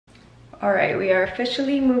All right, we are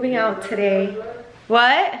officially moving out today.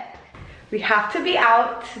 What? We have to be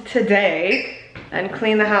out today and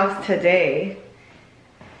clean the house today.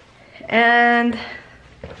 And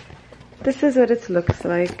this is what it looks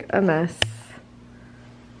like, a mess.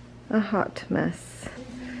 A hot mess.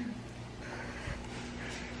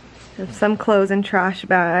 And some clothes in trash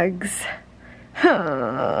bags.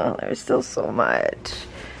 There's still so much.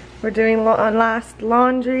 We're doing last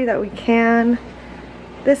laundry that we can.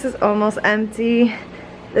 This is almost empty.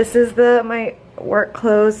 This is my work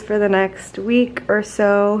clothes for the next week or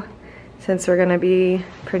so, since we're gonna be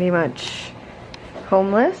pretty much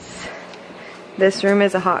homeless. This room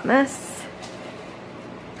is a hot mess.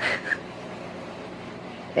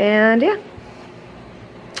 And yeah,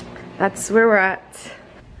 that's where we're at.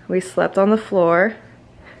 We slept on the floor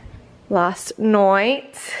last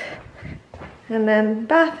night. And then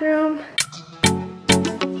bathroom.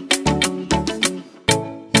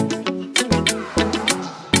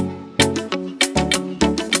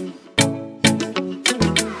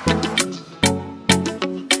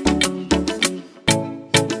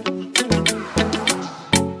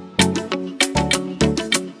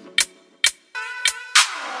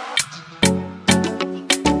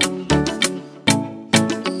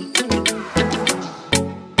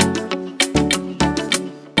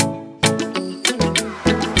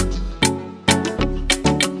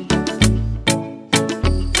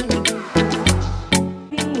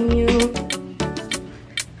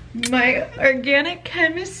 My organic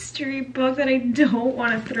chemistry book that I don't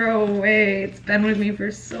want to throw away. It's been with me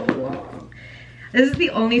for so long. This is the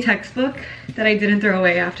only textbook that I didn't throw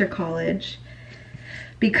away after college,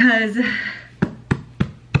 because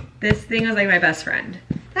this thing was like my best friend.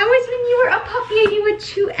 That was when you were a puppy and you would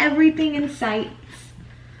chew everything in sight.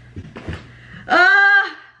 All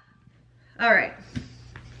right,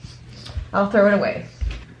 I'll throw it away.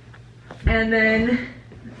 And then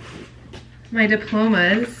my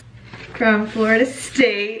diplomas from Florida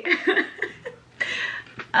State.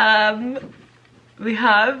 We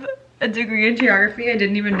have a degree in geography. I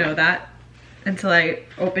didn't even know that until I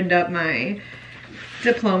opened up my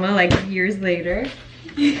diploma like years later,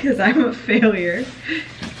 because I'm a failure.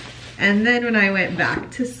 And then when I went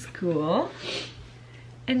back to school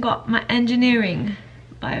and got my engineering,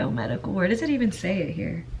 biomedical, where does it even say it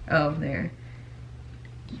here? Oh, there.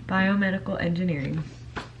 Biomedical engineering.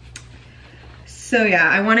 So yeah,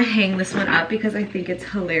 I want to hang this one up because I think it's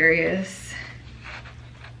hilarious.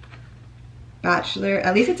 Bachelor,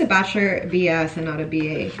 at least it's a bachelor BS and not a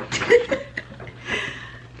BA.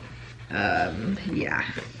 Yeah.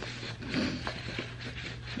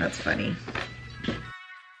 That's funny.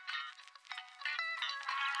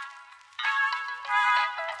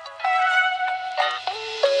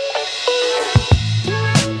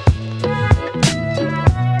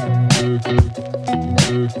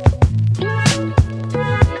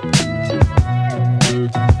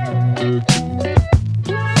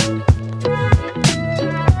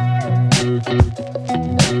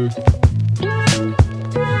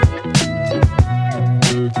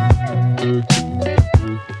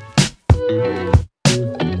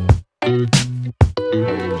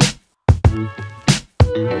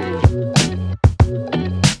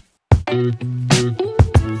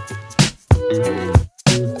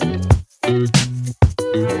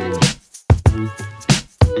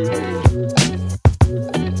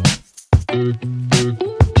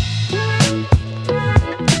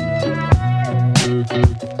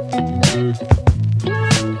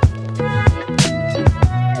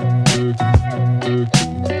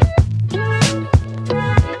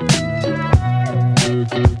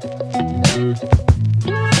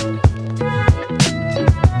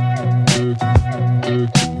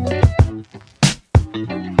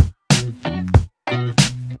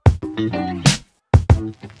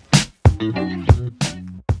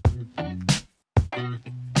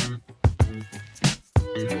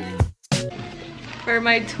 For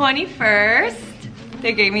my 21st,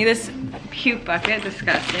 they gave me this puke bucket.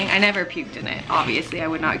 Disgusting. I never puked in it. Obviously, I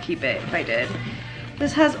would not keep it if I did.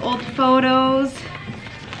 This has old photos.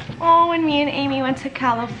 Oh, when me and Amy went to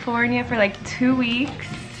California for like 2 weeks.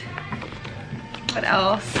 What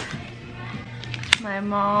else? My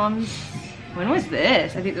mom's, when was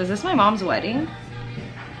this? I think, was this my mom's wedding?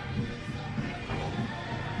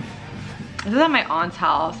 This is at my aunt's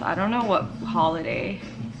house. I don't know what holiday.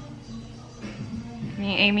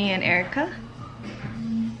 Me, Amy, and Erica.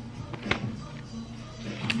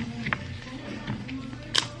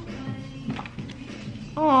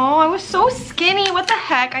 Oh, I was so skinny. What the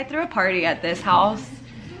heck? I threw a party at this house.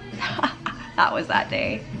 That was that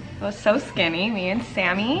day. I was so skinny, me and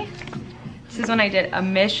Sammy. This is when I did a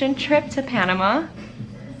mission trip to Panama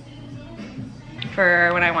for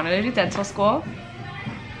when I wanted to do dental school.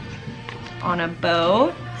 On a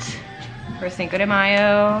boat for Cinco de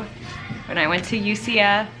Mayo. When I went to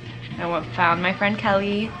UCF, I found my friend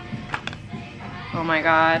Kelly. Oh my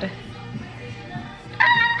God.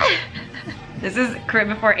 This is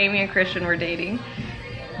before Amy and Christian were dating.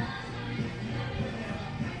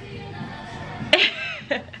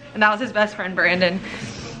 And that was his best friend, Brandon.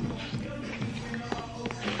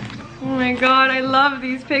 Oh my God, I love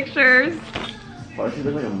these pictures. Why does he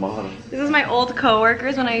look like a model? This is my old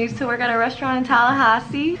co-workers when I used to work at a restaurant in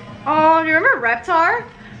Tallahassee. Oh, do you remember Reptar?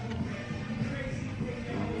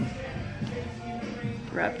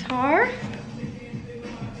 Reptar?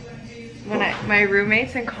 When my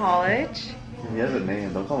roommates in college. He has a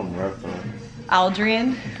name, don't call him Reptar.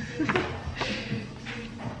 Aldrian.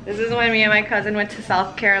 This is when me and my cousin went to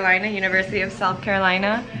South Carolina, University of South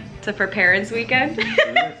Carolina, for Parents Weekend.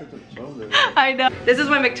 I know. This is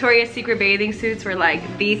when Victoria's Secret bathing suits were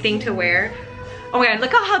like the thing to wear. Oh my God,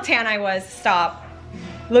 look at how tan I was. Stop.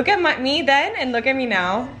 Look at me then and look at me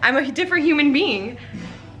now. I'm a different human being.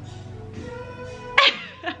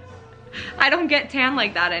 I don't get tan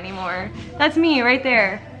like that anymore. That's me right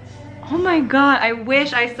there. Oh my God, I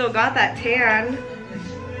wish I still got that tan.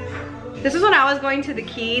 This is when I was going to the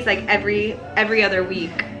Keys like every other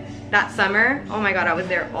week. That summer, oh my God, I was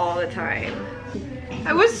there all the time.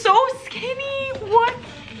 I was so skinny. What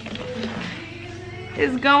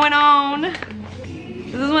is going on?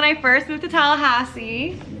 This is when I first moved to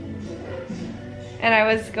Tallahassee. And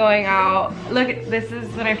I was going out. Look, this is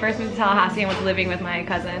when I first moved to Tallahassee and was living with my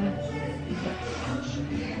cousin.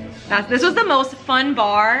 This was the most fun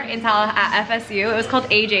bar in at FSU. It was called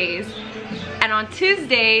AJ's. And on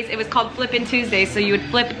Tuesdays, it was called Flippin' Tuesdays. So you would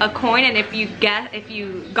flip a coin, and if you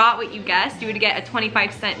got what you guessed, you would get a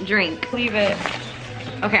 25-cent drink. Leave it.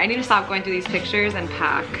 Okay, I need to stop going through these pictures and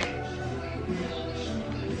pack.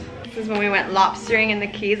 This is when we went lobstering in the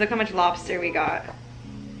Keys. Look how much lobster we got.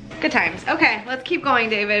 Good times. Okay, let's keep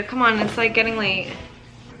going, David. Come on, it's like getting late.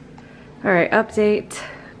 All right, update.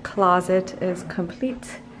 Closet is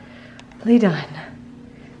completely done.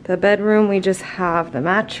 The bedroom, we just have the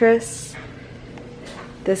mattress.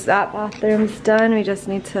 That bathroom's done. We just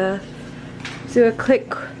need to do a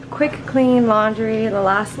quick clean laundry, the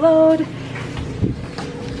last load.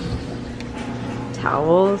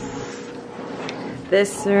 Towels.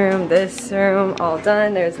 This room, all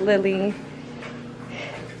done. There's Lily.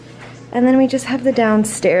 And then we just have the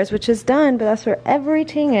downstairs, which is done, but that's where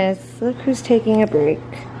everything is. Look who's taking a break.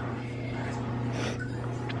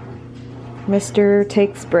 Mr.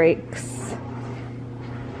 takes breaks.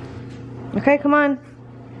 Okay, come on.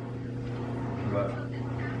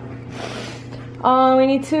 Oh, we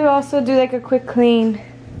need to also do like a quick clean.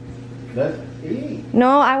 Let's eat.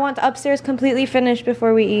 No, I want upstairs completely finished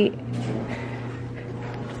before we eat.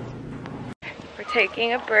 We're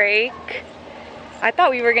taking a break. I thought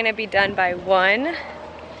we were gonna be done by 1,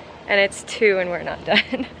 and it's 2 and we're not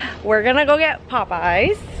done. We're gonna go get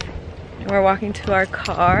Popeyes. We're walking to our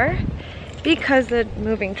car because the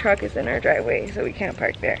moving truck is in our driveway, so we can't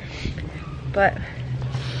park there. But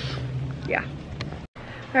yeah.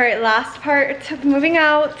 All right, last part of moving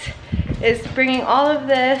out is bringing all of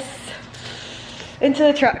this into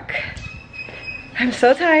the truck. I'm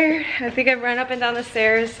so tired. I think I've run up and down the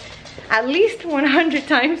stairs at least 100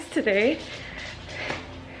 times today.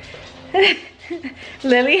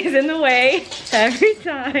 Lily is in the way every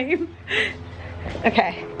time.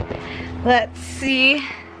 Okay, let's see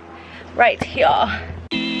right here.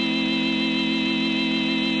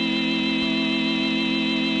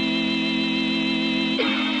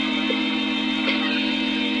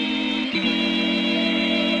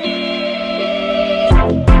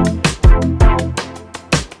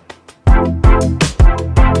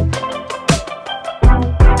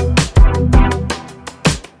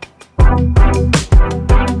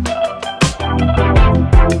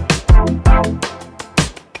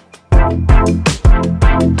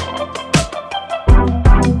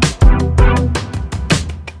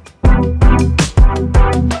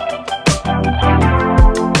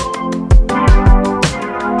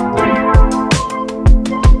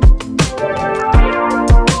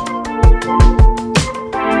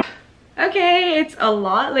 A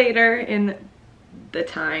lot later in the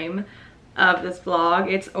time of this vlog.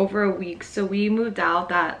 It's over a week, so we moved out.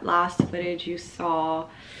 That last footage you saw,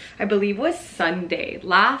 I believe, was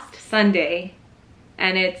last Sunday,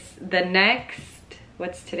 and it's the next,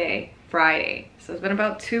 what's today? Friday. So it's been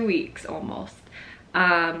about 2 weeks almost.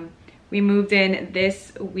 We moved in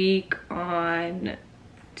this week on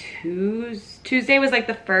Tuesday was like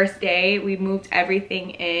the first day we moved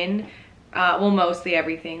everything in. Well, mostly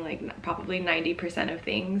everything, like probably 90% of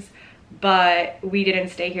things, but we didn't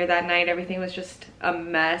stay here that night. Everything was just a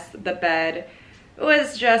mess. The bed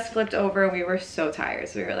was just flipped over and we were so tired,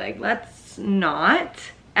 so we were like, let's not.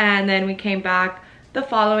 And then we came back the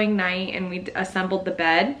following night and we assembled the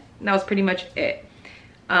bed, and that was pretty much it.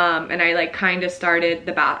 And I like kind of started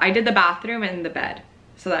I did the bathroom and the bed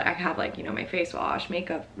so that I could have, like, you know, my face wash,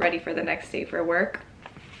 makeup ready for the next day for work.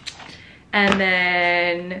 And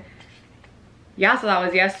then yeah, so that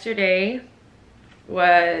was yesterday,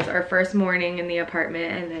 was our first morning in the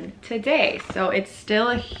apartment, and then today. So it's still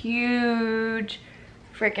a huge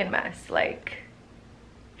freaking mess, like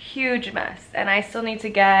huge mess. And I still need to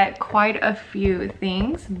get quite a few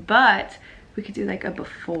things, but we could do like a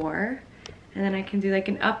before, and then I can do like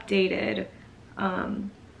an updated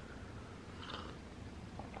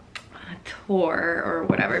tour or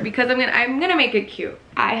whatever, because I'm gonna make it cute.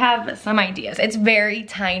 I have some ideas. It's very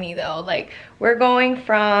tiny though. Like, we're going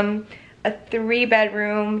from a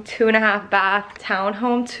 3-bedroom, 2.5 bath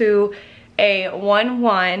townhome to a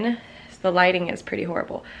 1-1. The lighting is pretty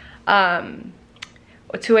horrible.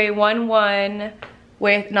 To a 1-1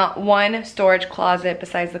 with not one storage closet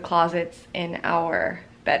besides the closets in our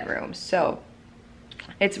bedroom. So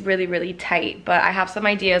it's really, really tight, but I have some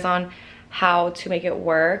ideas on how to make it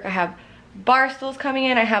work. I have bar stools coming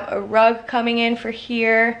in. I have a rug coming in for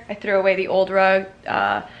here. I threw away the old rug.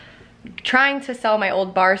 Trying to sell my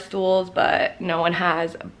old bar stools, but no one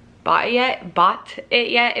has bought it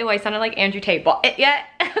yet. Ew, I sounded like Andrew Tate. Bought it yet?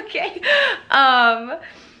 Okay.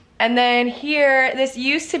 And then here, this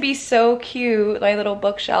used to be so cute, like little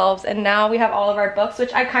bookshelves, and now we have all of our books,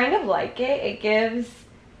 which I kind of like it. It gives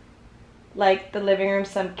like the living room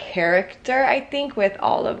some character, I think, with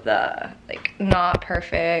all of the like not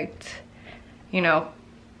perfect, you know,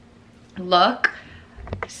 look.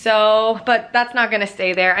 So, but that's not gonna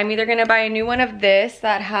stay there. I'm either gonna buy a new one of this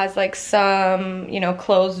that has like some, you know,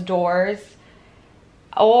 closed doors,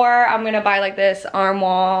 or I'm gonna buy like this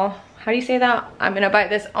armoire. How do you say that? I'm gonna buy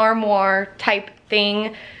this armoire type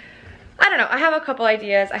thing. I don't know, I have a couple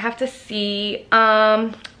ideas. I have to see.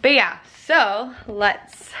 But yeah, so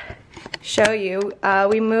let's show you.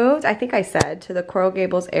 We moved, I think I said, to the Coral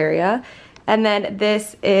Gables area. And then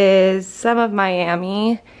this is some of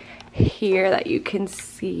Miami here that you can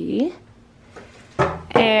see.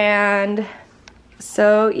 And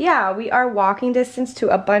so yeah, we are walking distance to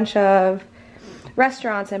a bunch of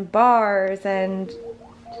restaurants and bars. And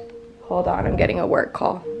hold on, I'm getting a work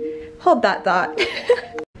call. Hold that thought.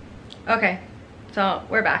 Okay, so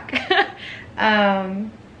we're back.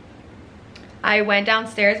 I went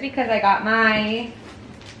downstairs because I got my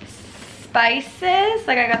spices.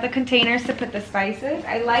 Like, I got the containers to put the spices.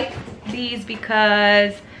 I like these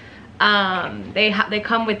because they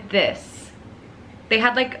come with this. They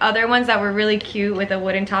had like other ones that were really cute with a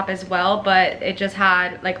wooden top as well, but it just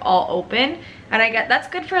had like all open. And I get that's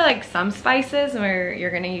good for like some spices where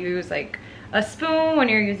you're gonna use like a spoon when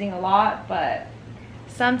you're using a lot, but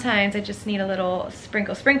sometimes I just need a little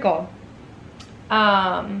sprinkle.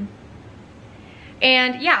 And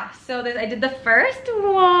yeah, so I did the first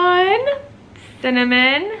one,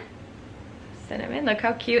 cinnamon, look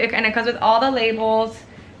how cute. And it comes with all the labels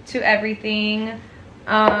to everything.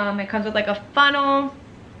 It comes with like a funnel,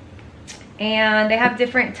 and they have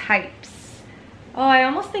different types. Oh, I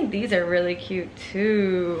almost think these are really cute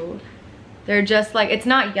too. They're just like, it's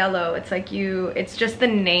not yellow, it's like it's just the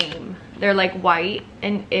name. They're like white,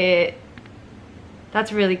 and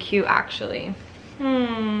that's really cute actually.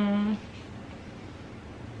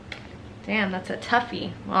 Damn, that's a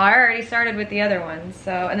toughie. Well, I already started with the other ones.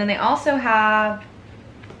 So, and then they also have,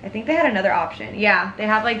 I think they had another option. Yeah, they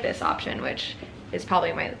have like this option, which is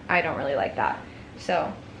probably I don't really like that.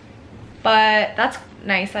 So, but that's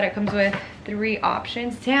nice that it comes with 3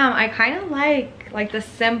 options. Damn, I kind of like the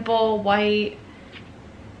simple white.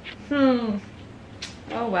 Oh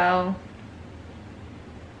well.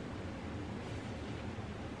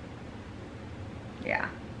 Yeah.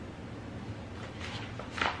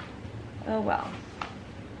 Oh well.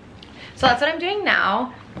 So that's what I'm doing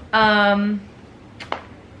now. And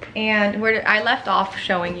I left off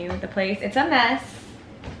showing you the place. It's a mess,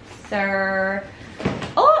 sir.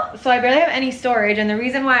 Oh, so I barely have any storage, and the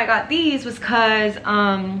reason why I got these was because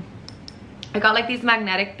I got like these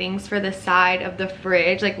magnetic things for the side of the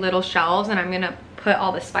fridge, like little shelves, and I'm gonna put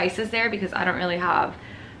all the spices there because I don't really have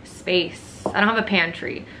space. I don't have a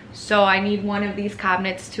pantry, so I need one of these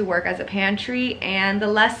cabinets to work as a pantry, and the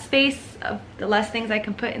less space, the less things I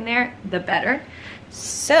can put in there, the better.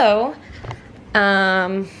 So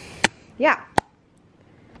yeah,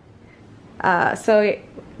 So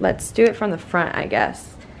let's do it from the front, I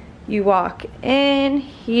guess. You walk in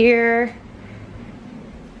here,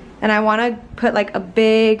 and I want to put like a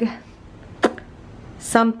big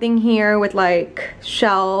something here with like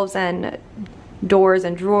shelves and doors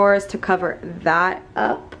and drawers to cover that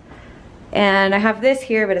up. And I have this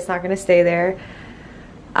here, but it's not going to stay there.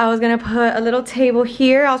 I was gonna put a little table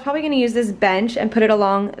here. I was probably gonna use this bench and put it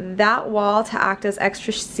along that wall to act as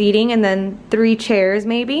extra seating, and then 3 chairs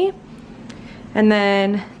maybe. And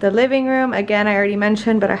then the living room, again, I already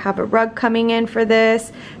mentioned, but I have a rug coming in for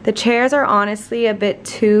this. The chairs are honestly a bit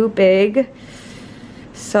too big,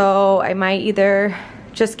 so I might either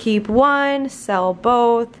just keep one, sell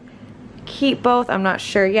both, keep both, I'm not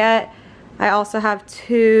sure yet. I also have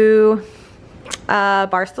 2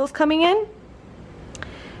 bar stools coming in.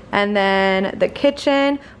 And then the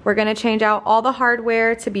kitchen, we're gonna change out all the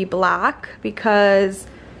hardware to be black because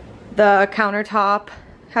the countertop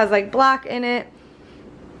has like black in it,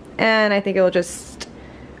 and I think it will just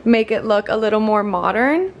make it look a little more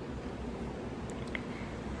modern.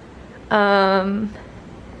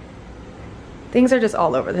 Things are just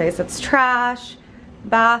all over the place. It's trash.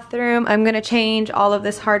 Bathroom, I'm gonna change all of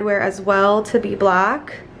this hardware as well to be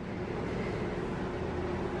black.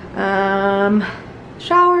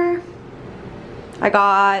 Shower, I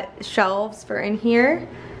got shelves for in here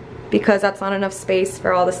because that's not enough space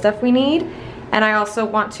for all the stuff we need. And I also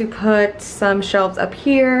want to put some shelves up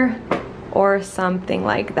here or something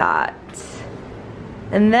like that.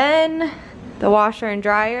 And then the washer and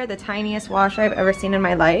dryer, the tiniest washer I've ever seen in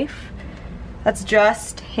my life. That's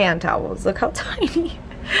just hand towels, look how tiny.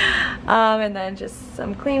 And then just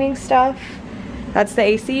some cleaning stuff. That's the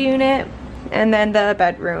AC unit. And then the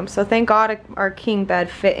bedroom. So thank God our king bed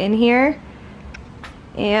fit in here.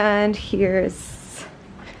 And here's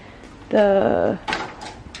the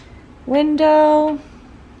window,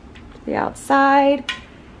 the outside.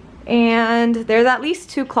 And there's at least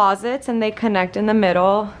 2 closets and they connect in the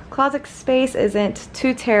middle. Closet space isn't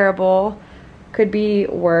too terrible. Could be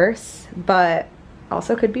worse, but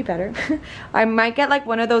also could be better. I might get like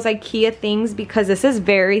one of those IKEA things because this is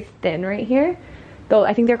very thin right here. Though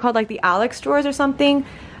I think they're called like the Alex drawers or something.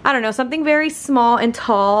 I don't know, something very small and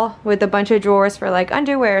tall with a bunch of drawers for like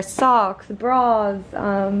underwear, socks, bras,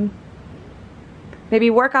 maybe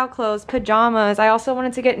workout clothes, pajamas. I also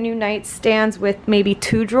wanted to get new nightstands with maybe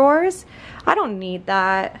 2 drawers. I don't need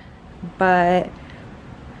that, but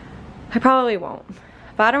I probably won't.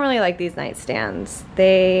 But I don't really like these nightstands.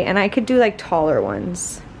 And I could do like taller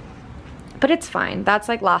ones, but it's fine. That's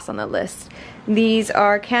like last on the list. These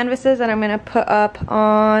are canvases that I'm gonna put up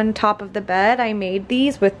on top of the bed. I made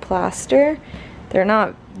these with plaster. They're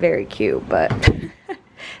not very cute, but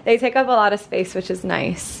they take up a lot of space, which is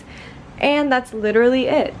nice. And that's literally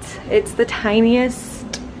it. It's the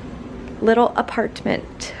tiniest little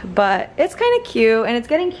apartment, but it's kind of cute, and it's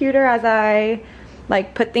getting cuter as I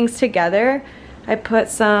like put things together. I put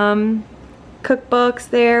some cookbooks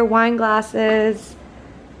there, wine glasses,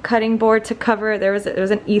 cutting board to cover. There was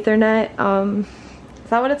an Ethernet, is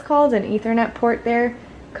that what it's called? An Ethernet port there,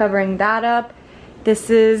 covering that up. This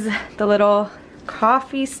is the little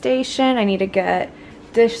coffee station. I need to get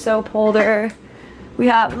dish soap holder. We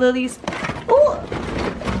have Lily's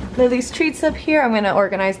treats up here. I'm gonna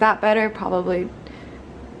organize that better. Probably,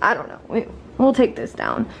 I don't know. We'll take this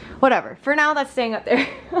down. Whatever. For now, that's staying up there.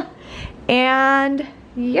 And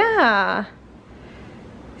yeah.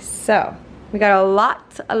 So we got a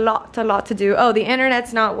lot to do. Oh, the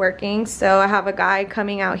internet's not working, so I have a guy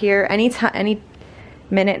coming out here any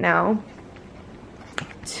minute now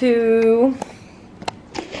to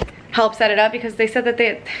help set it up because they said that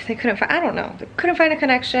they couldn't find, I don't know, they couldn't find a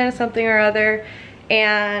connection, something or other.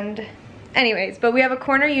 And anyways, but we have a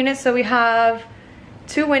corner unit, so we have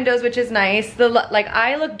 2 windows, which is nice. Like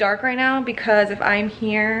I look dark right now because if I'm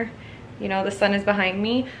here, you know, the sun is behind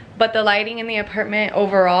me, but the lighting in the apartment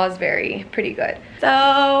overall is pretty good. So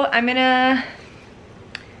I'm gonna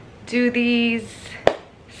do these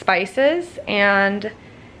spices and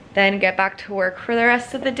then get back to work for the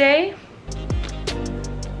rest of the day.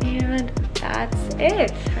 And that's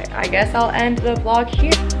it. I guess I'll end the vlog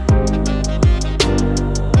here.